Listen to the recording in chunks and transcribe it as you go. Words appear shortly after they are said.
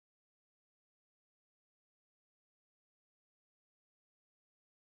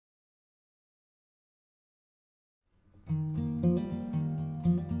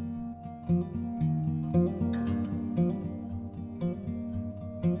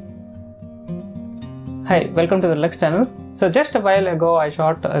Hi, welcome to the Lux channel. So just a while ago I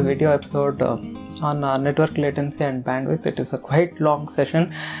shot a video episode on network latency and bandwidth. It is a quite long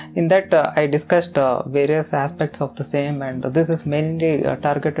session. In that I discussed various aspects of the same, and this is mainly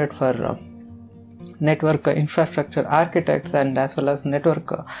targeted for network infrastructure architects and as well as network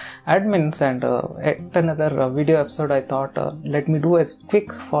admins. And at another video episode I thought let me do a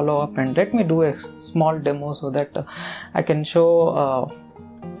quick follow-up and let me do a small demo so that I can show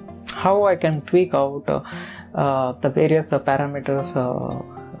how I can tweak out the various parameters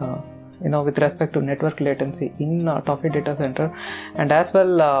with respect to network latency in TOFFEE-DataCenter. And as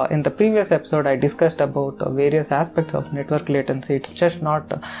well in the previous episode I discussed about various aspects of network latency. It's just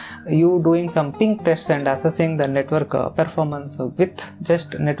not you doing some ping tests and assessing the network performance with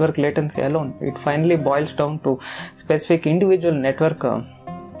just network latency alone. It finally boils down to specific individual network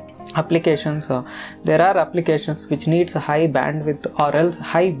applications. There are applications which needs a high bandwidth or else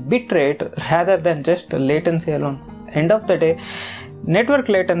high bit rate rather than just latency alone. End of the day, network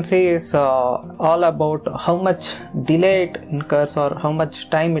latency is all about how much delay it incurs or how much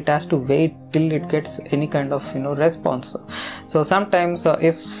time it has to wait till it gets any kind of response. So sometimes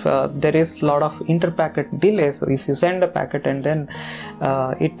if there is a lot of inter-packet delays, if you send a packet and then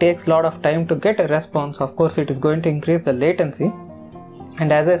it takes a lot of time to get a response, of course it is going to increase the latency.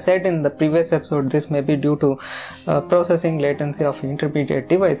 And as I said in the previous episode, this may be due to processing latency of intermediate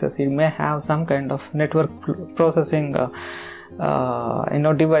devices. You may have some kind of network processing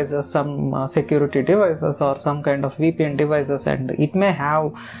devices, some security devices or some kind of VPN devices, and it may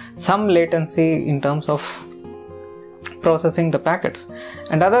have some latency in terms of processing the packets.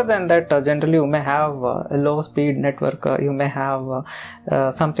 And other than that, generally you may have a low speed network, you may have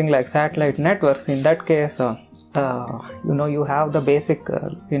something like satellite networks. In that case you have the basic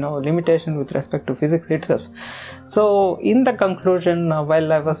limitation with respect to physics itself. So in the conclusion,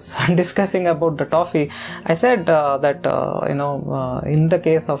 while I was discussing about the TOFFEE, I said that in the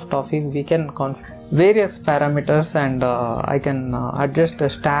case of TOFFEE we can configure various parameters, and I can adjust the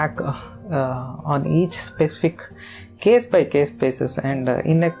stack on each specific case by case basis. And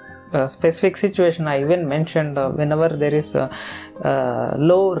in a specific situation I even mentioned whenever there is a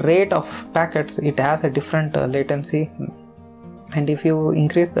low rate of packets, it has a different latency, and if you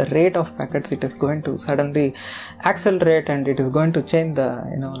increase the rate of packets it is going to suddenly accelerate and it is going to change the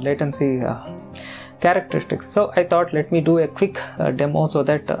latency characteristics. So I thought let me do a quick demo so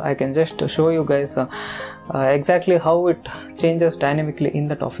that I can just show you guys exactly how it changes dynamically in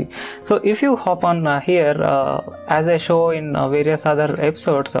the TOFFEE. So if you hop on here, as I show in various other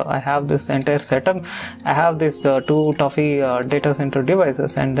episodes, I have this entire setup. I have this two TOFFEE data center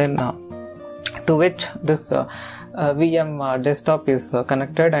devices, and then to which this VM desktop is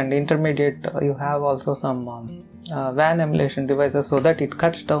connected, and intermediate you have also some WAN emulation devices, so that it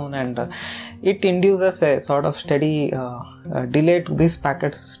cuts down and it induces a sort of steady delay to these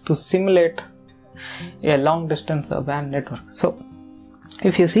packets to simulate a long distance WAN network. So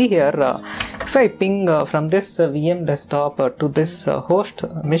if you see here, if I ping from this VM desktop to this host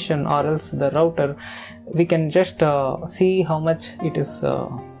machine or else the router, we can just see how much it is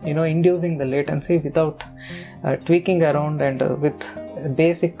inducing the latency without tweaking around and with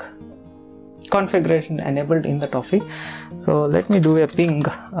basic configuration enabled in the TOFFEE. So let me do a ping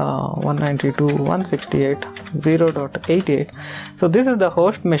 192.168.0.88. So this is the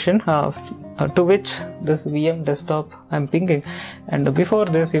host machine to which this VM desktop I'm pinging. And before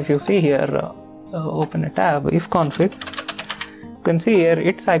this, if you see here, open a tab, if config, you can see here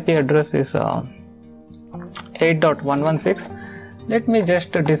its IP address is 8.116. let me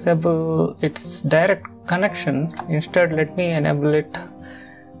just disable its direct connection. Instead let me enable it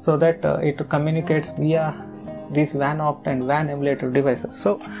so that it communicates via these WAN opt and WAN emulator devices.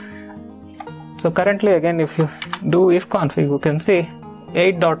 So currently again if you do if config, you can see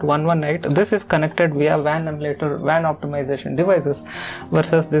 8.118, this is connected via WAN emulator WAN optimization devices,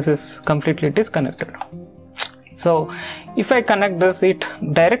 versus this is completely disconnected. So if I connect this, it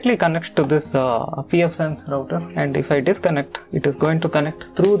directly connects to this pfSense router, and if I disconnect, it is going to connect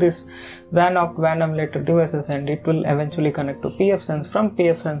through this WAN opt WAN emulator devices, and it will eventually connect to pfSense. From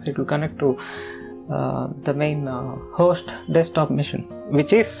pfSense it will connect to the main host desktop machine,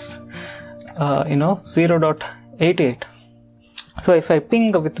 which is 0.88. So if I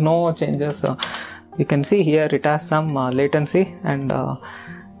ping with no changes, you can see here it has some latency, and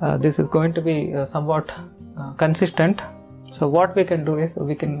this is going to be somewhat consistent. So what we can do is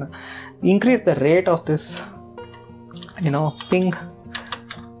we can increase the rate of this ping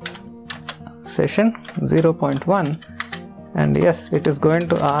session 0.1, and yes, it is going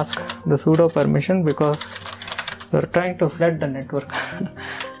to ask the sudo permission because we are trying to flood the network.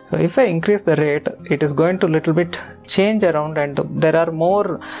 So if I increase the rate, it is going to little bit change around, and there are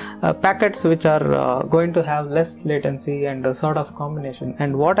more packets which are going to have less latency and a sort of combination.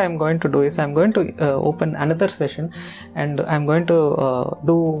 And what I'm going to do is I'm going to open another session, and I'm going to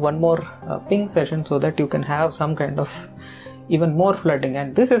do one more ping session, so that you can have some kind of even more flooding,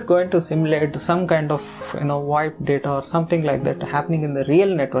 and this is going to simulate some kind of wipe data or something like that happening in the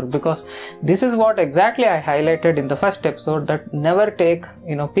real network, because this is what exactly I highlighted in the first episode, that never take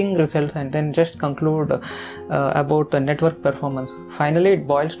ping results and then just conclude about the network performance. Finally it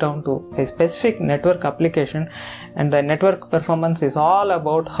boils down to a specific network application, and the network performance is all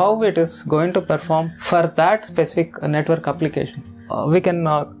about how it is going to perform for that specific network application. We can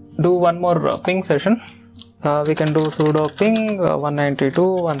do one more ping session. We can do sudo ping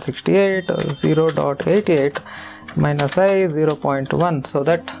 192.168.0.88 minus I 0.1, so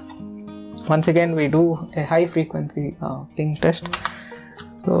that once again we do a high frequency ping test.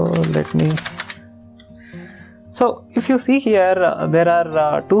 So so if you see here, there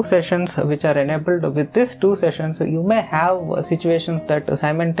are two sessions which are enabled. With these two sessions, you may have situations that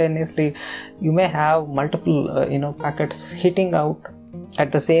simultaneously you may have multiple packets hitting out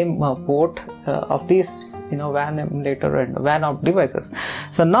at the same port of these WAN emulator and WAN out devices.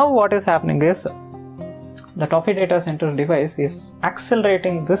 So now what is happening is the TOFFEE-DataCenter device is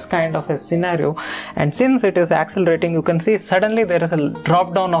accelerating this kind of a scenario, and since it is accelerating, you can see suddenly there is a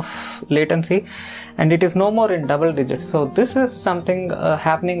drop down of latency and it is no more in double digits. So this is something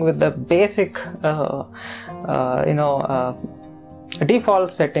happening with the basic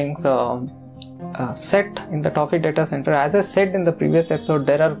default settings set in the TOFFEE-DataCenter. As I said in the previous episode,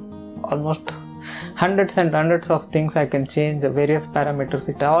 there are almost hundreds and hundreds of things I can change, various parameters.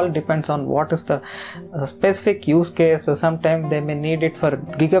 It all depends on what is the specific use case. Sometimes they may need it for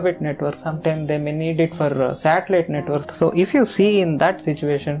gigabit network, sometimes they may need it for satellite networks. So if you see in that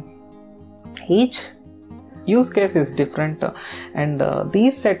situation, each use case is different, and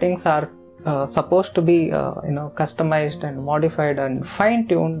these settings are supposed to be customized and modified and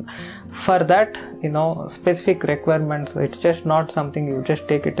fine-tuned for that specific requirements. It's just not something you just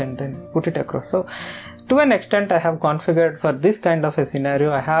take it and then put it across. So to an extent, I have configured for this kind of a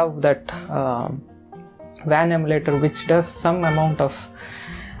scenario. I have that WAN emulator which does some amount of,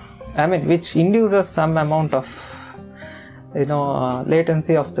 which induces some amount of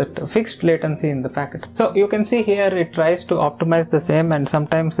latency of that fixed latency in the packet. So you can see here it tries to optimize the same, and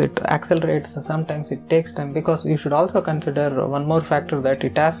sometimes it accelerates, sometimes it takes time, because you should also consider one more factor, that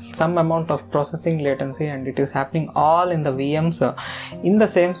it has some amount of processing latency and it is happening all in the VMs in the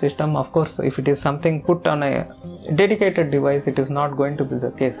same system. Of course, if it is something put on a dedicated device, it is not going to be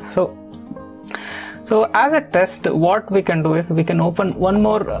the case. So as a test, what we can do is we can open one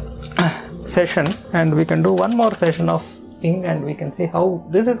more session and we can do one more session of ping, and we can see how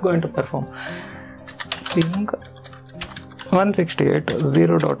this is going to perform. Ping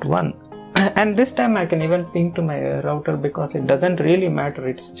 168.0.1, and this time I can even ping to my router, because it doesn't really matter.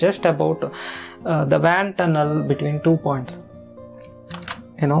 It's just about the WAN tunnel between 2 points,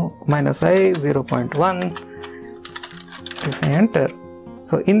 minus I 0.1. if I enter.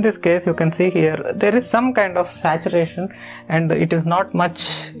 So in this case, you can see here there is some kind of saturation and it is not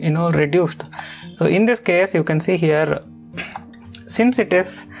much reduced. So in this case, you can see here, since it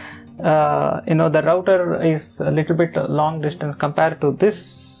is the router is a little bit long distance compared to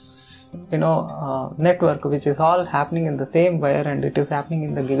this network, which is all happening in the same wire and it is happening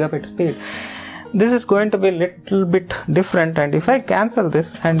in the gigabit speed, this is going to be a little bit different. And if I cancel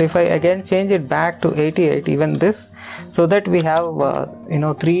this and if I again change it back to 88, even this, so that we have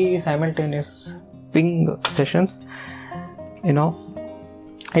 3 simultaneous ping sessions,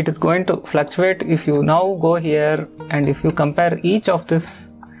 it is going to fluctuate. If you now go here and if you compare each of this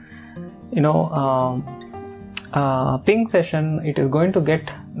ping session, it is going to get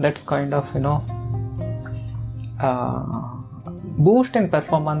that's kind of boost in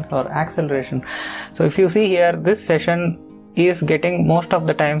performance or acceleration. So if you see here, this session is getting most of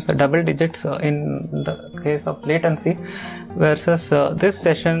the times double digits in the case of latency, versus this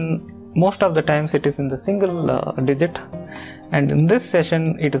session most of the times it is in the single digit, and in this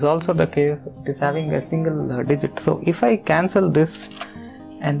session it is also the case, it is having a single digit. So if I cancel this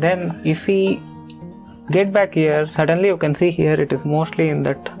and then if we get back here, suddenly you can see here it is mostly in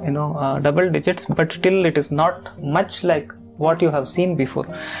that double digits, but still it is not much like what you have seen before.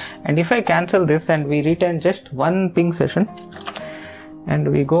 And if I cancel this and we retain just one ping session and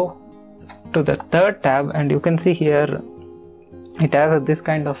we go to the third tab, and you can see here it has this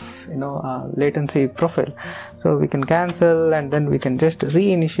kind of latency profile. So we can cancel and then we can just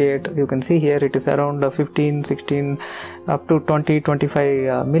reinitiate. You can see here it is around 15, 16 up to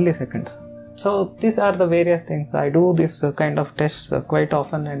 20-25 milliseconds. So these are the various things. I do this kind of tests quite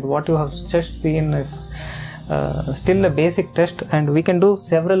often, and what you have just seen is still a basic test, and we can do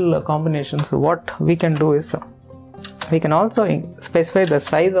several combinations. What we can do is we can also specify the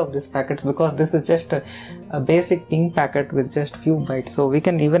size of this packets, because this is just a basic ping packet with just few bytes. So we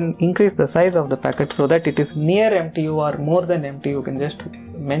can even increase the size of the packet so that it is near MTU or more than MTU. You can just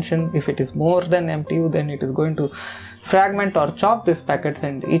mention if it is more than MTU, then it is going to fragment or chop these packets,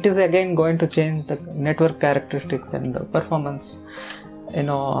 and it is again going to change the network characteristics and the performance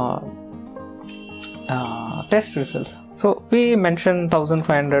test results. So we mentioned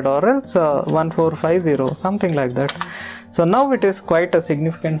 1500 or else 1450, something like that. So now it is quite a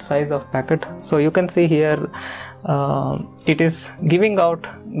significant size of packet. So you can see here it is giving out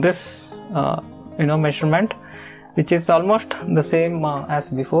this measurement, which is almost the same as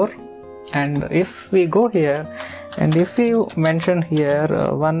before. And if we go here and if you mention here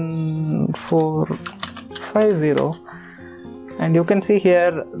 1450, and you can see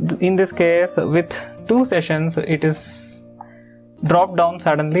here in this case with 2 sessions it is dropped down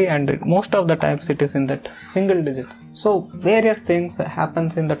suddenly, and most of the times it is in that single digit. So various things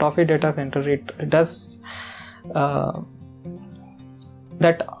happens in the TOFFEE data center. It does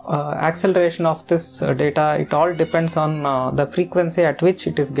that acceleration of this data. It all depends on the frequency at which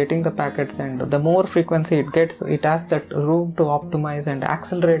it is getting the packets, and the more frequency it gets, it has that room to optimize and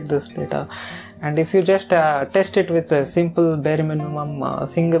accelerate this data. And if you just test it with a simple bare minimum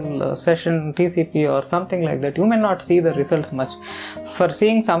single session TCP or something like that, you may not see the results much. For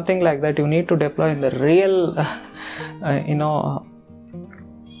seeing something like that, you need to deploy in the real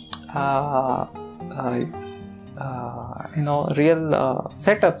real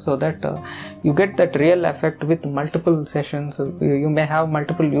setup, so that you get that real effect with multiple sessions. You may have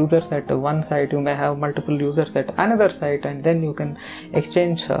multiple users at one site, you may have multiple users at another site, and then you can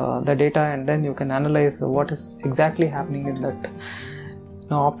exchange the data, and then you can analyze what is exactly happening in that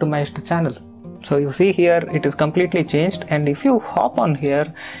optimized channel. So you see here it is completely changed, and if you hop on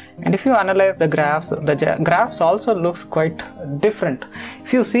here and if you analyze the graphs also looks quite different.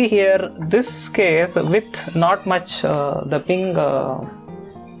 If you see here this case with not much the ping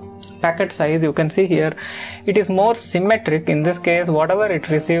packet size, you can see here it is more symmetric. In this case, whatever it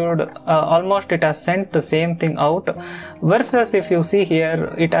received, almost it has sent the same thing out, versus if you see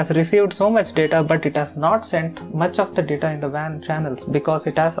here it has received so much data but it has not sent much of the data in the WAN channels, because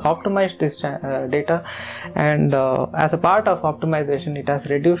it has optimized this data, and as a part of optimization it has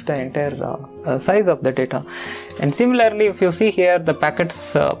reduced the entire size of the data. And similarly, if you see here the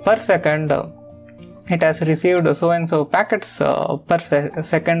packets per second, it has received so and so packets per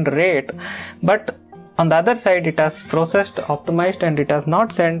second rate, but on the other side it has processed, optimized, and it has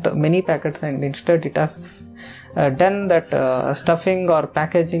not sent many packets, and instead it has done that stuffing or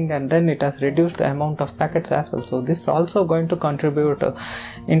packaging, and then it has reduced the amount of packets as well. So this is also going to contribute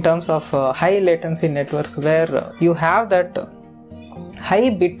in terms of high latency networks, where you have that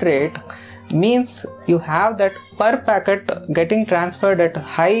high bit rate, means you have that per packet getting transferred at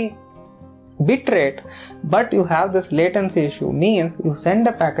high bit rate, but you have this latency issue, means you send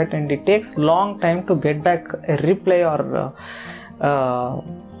a packet and it takes long time to get back a reply or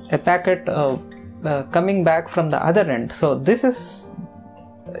a packet coming back from the other end. So this is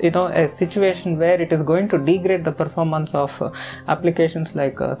a situation where it is going to degrade the performance of applications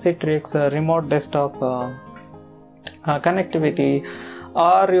like Citrix, remote desktop connectivity,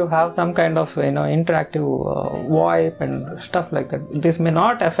 or you have some kind of interactive VoIP and stuff like that. This may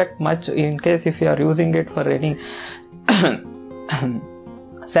not affect much in case if you are using it for any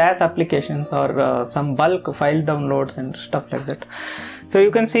SaaS applications or some bulk file downloads and stuff like that. So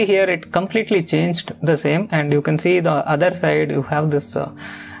you can see here it completely changed the same, and you can see the other side you have this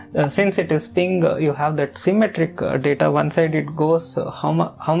since it is ping, you have that symmetric data. One side it goes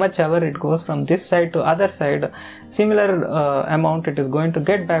how much ever it goes from this side to other side, similar amount it is going to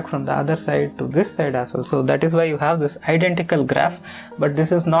get back from the other side to this side as well. So that is why you have this identical graph. But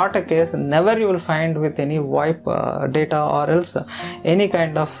this is not a case, never you will find with any VoIP data or else any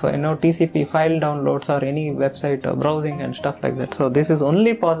kind of TCP file downloads or any website browsing and stuff like that. So this is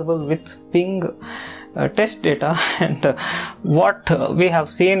only possible with ping test data, and what we have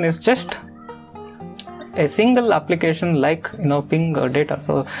seen is just a single application like ping data.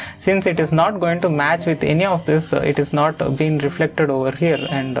 So since it is not going to match with any of this, it is not being reflected over here.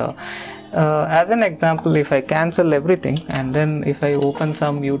 And as an example, if I cancel everything and then if I open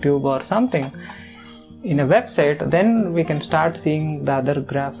some YouTube or something, in a website, then we can start seeing the other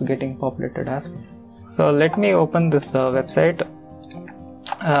graphs getting populated as well. So let me open this website.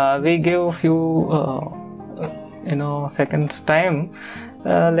 We give few seconds time.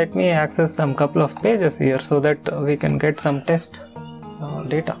 Let me access some couple of pages here so that we can get some test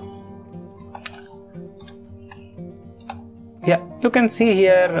data. Yeah, you can see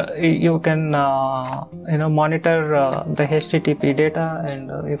here you can monitor the HTTP data,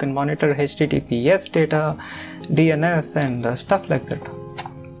 and you can monitor HTTPS data, DNS, and stuff like that.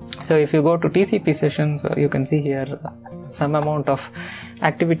 So if you go to TCP sessions, you can see here some amount of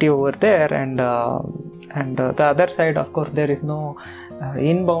activity over there, and the other side, of course, there is no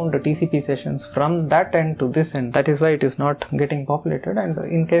inbound TCP sessions from that end to this end. That is why it is not getting populated. And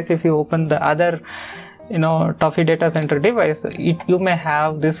in case if you open the other TOFFEE-DataCenter device, you may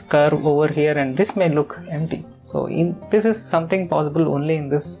have this curve over here, and this may look empty. So this is something possible only in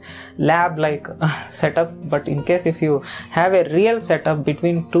this lab like setup, but in case if you have a real setup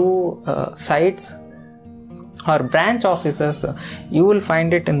between two sites or branch offices, you will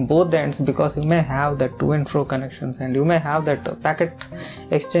find it in both the ends, because you may have the to and fro connections, and you may have that packet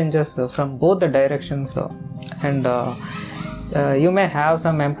exchanges from both the directions, and you may have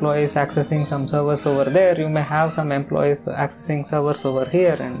some employees accessing some servers over there, you may have some employees accessing servers over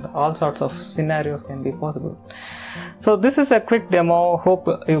here, and all sorts of scenarios can be possible. So this is a quick demo. Hope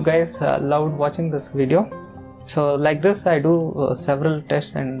you guys loved watching this video. So like this, I do several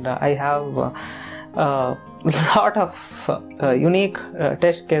tests, and I have lot of unique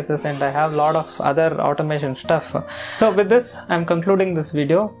test cases, and I have lot of other automation stuff. So with this, I'm concluding this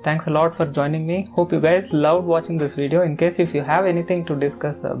video. Thanks a lot for joining me. Hope you guys loved watching this video. In case if you have anything to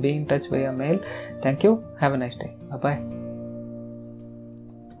discuss, be in touch via mail. Thank you. Have a nice day. Bye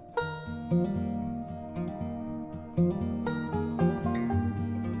bye.